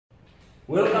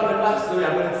Welcome back. Today we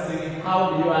are going to see how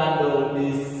do you handle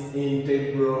this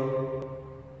integral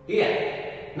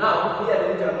here. Now, here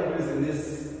the integral using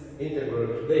this integral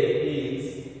today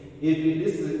is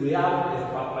we have a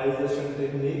factorization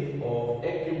technique of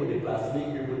a cubed plus b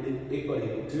cubed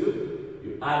equaling 2.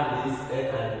 You add this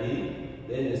a and b,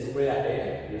 then you square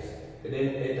a, then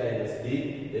a times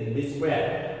b, then b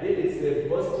squared. If it's a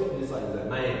positive, this one is a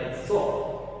minus.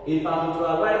 So, if I'm to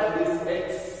write this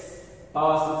x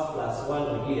power 6 plus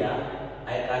 1 here,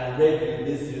 I can break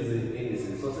this using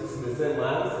indices. So 6 is the same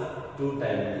as 2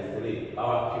 times 3,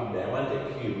 power cubed. I want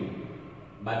a cube.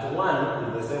 But 1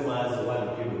 is the same as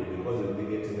 1 cubed because we'll be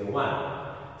getting a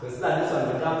 1. So instead this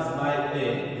one becomes my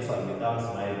a, this one becomes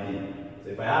my b. So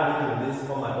if I have it in this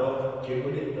format of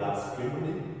cubed plus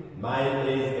cubed, my a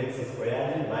is x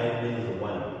squared, my b is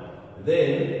 1.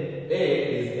 Then a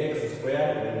is x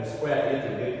squared, when you square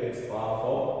it you get x power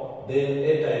 4. Then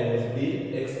a times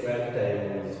b, x squared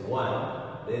times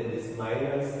 1, then this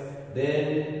minus,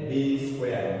 then b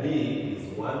squared, b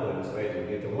is 1, when you square it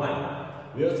you get 1.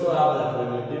 We also have that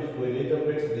when you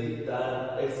interpret the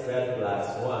term x squared plus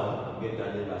 1, you get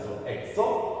an inverse of x.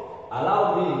 So,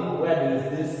 allow me, where there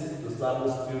is this, to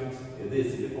substitute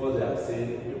this, because you have seen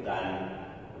you can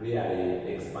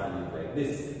really expand it like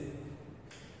this.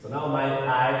 So now my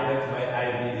I, let my I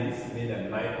be this, mean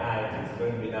that my I is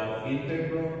going to be now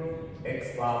integral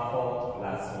x power 4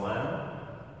 plus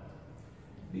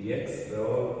 1 dx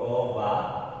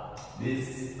over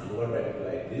this, and what I do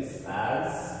like this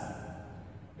as,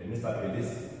 let me start with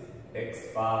this, x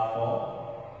power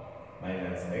 4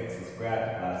 minus x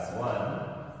squared plus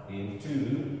 1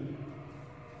 into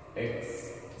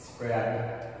x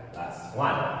squared plus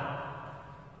 1.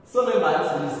 So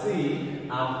members, you see,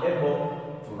 I'm able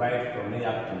to write from here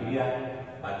up to here,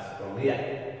 but from here.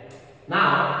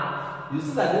 Now, you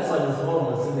see that this one is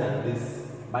almost similar to this,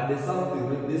 but there's something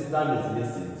with this term is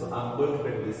missing, so I'm going to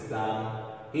put this term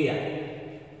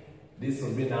here. This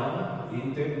will be now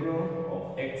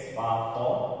integral of x power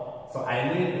 4. So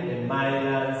I need a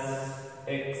minus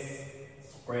x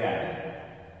squared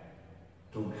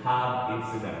to have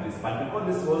it in this. But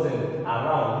because this wasn't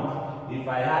around, if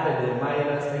I added a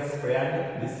minus x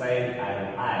squared, this side I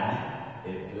will add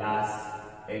a plus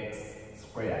x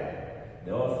squared.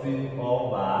 The whole thing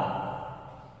over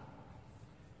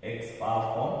x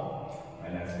power 4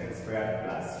 minus x squared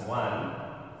plus 1,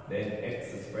 then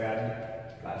x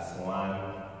squared plus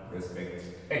 1 respect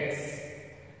x.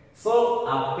 So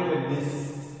I've put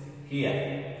this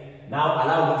here. Now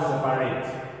allow me to separate.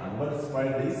 I'm going to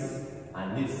separate this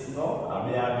and this. So I'll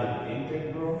be having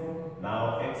integral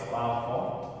now x power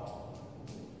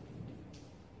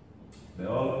 4, the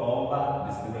whole over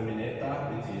this denominator,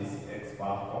 which is x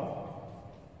power 4.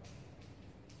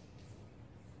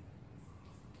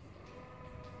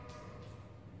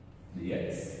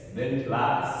 Dx, then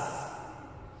plus,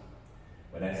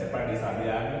 when I separate this, I'll be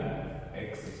having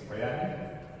x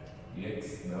squared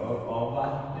dx the whole over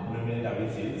the denominator,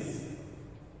 which is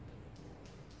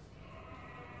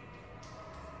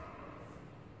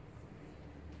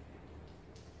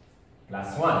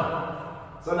plus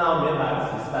 1. So now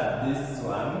members, we start this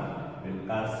one will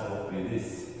cancel with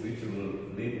this, which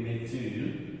will lead me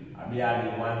to, I'll be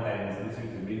having 1 times this,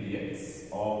 which will be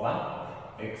dx over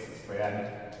x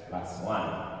squared plus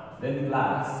 1. Then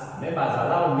plus, members,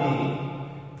 allow me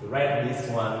to write this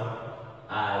one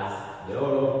as the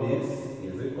whole of this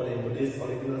is equal to this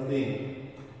original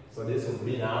thing. So this will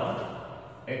be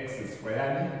now x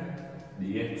squared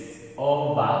dx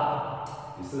over,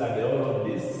 you see that the whole of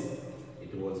this,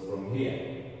 it was from here.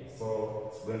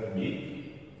 So it's going to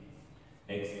be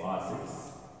x power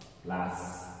 6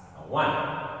 plus 1.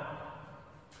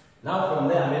 Now from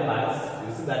there, members,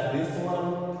 you see that this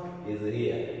one is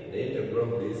here. The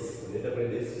integral of this, the integral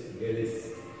of this, you get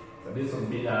this. So this will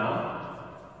be now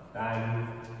tan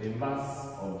inverse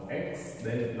of x,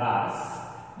 then plus.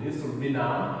 This will be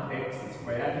now x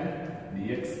squared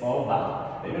dx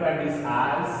over. Let me write this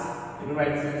as, let me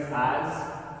write 6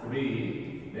 as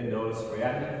 3, then the whole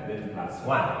squared, then plus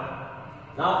 1.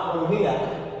 Now from here,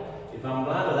 if I'm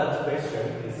going to that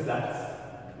question, you see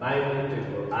that my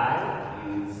integral I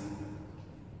is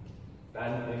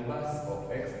tan inverse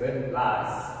of x, then plus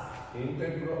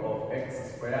integral of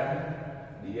x squared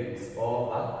dx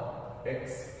over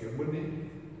x cubed,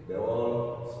 the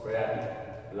whole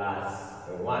squared plus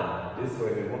 1. This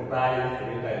way, when you multiply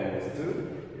 3 times 2,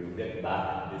 you get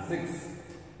back the 6.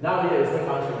 Now here is the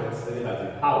function that's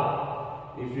derivative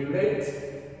power. If you let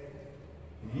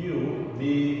u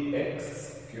be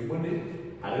x cubed,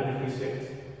 and then differentiate,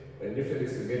 when differentiate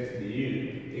this, you get the u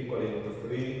equaling to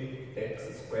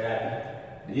 3x squared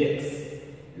dx.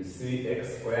 you see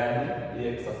x squared,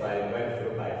 dx of I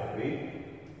divided by 3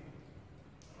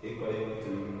 equaling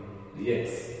to dx.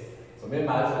 So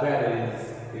remember, x squared is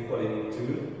equaling to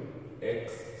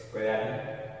x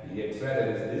squared dx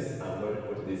squared is this. I'm going to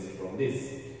put this from this.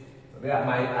 So there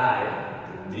my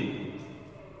I to be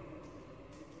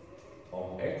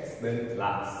of x, then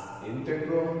plus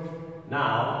integral.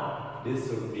 Now this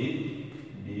will be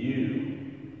du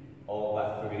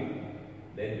over 3,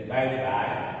 then divided by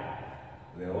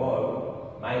the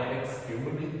whole. My x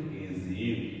cubed is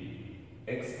u.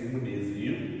 X cubed is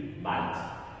u, but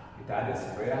it had a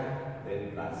square,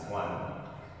 then plus 1.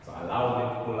 So allow me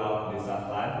to pull out this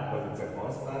aside because it's a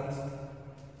constant.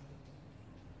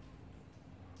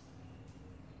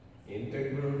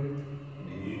 Integral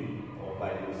du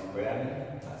over u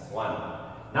squared plus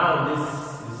 1. Now this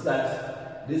is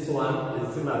that this one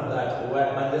is similar to that,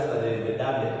 but just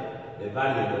the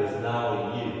variable is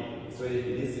now u. So if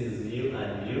this is u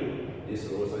and u, this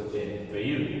will also change to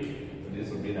u. So this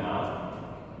will be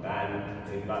now tan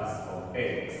inverse of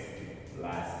x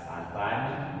plus a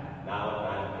tan, now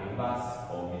tan inverse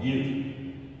of u,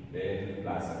 then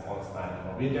plus a constant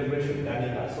of integration, tan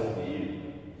inverse of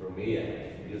u from here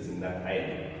using that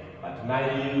idea. But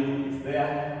my u is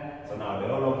there, so now the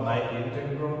whole of my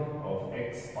integral of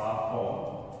x power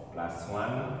 4 plus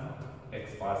 1,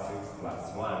 x power 6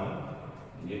 plus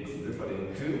 1, dx is equal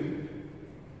to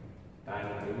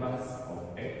tan inverse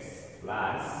of x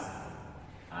plus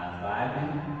a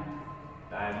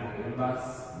tan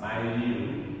inverse my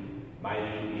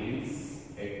u is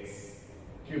x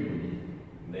cubed,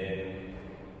 then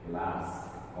plus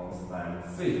constant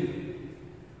c.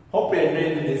 Hope you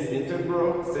enjoyed this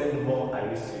integral. Send more. I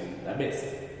wish you the best.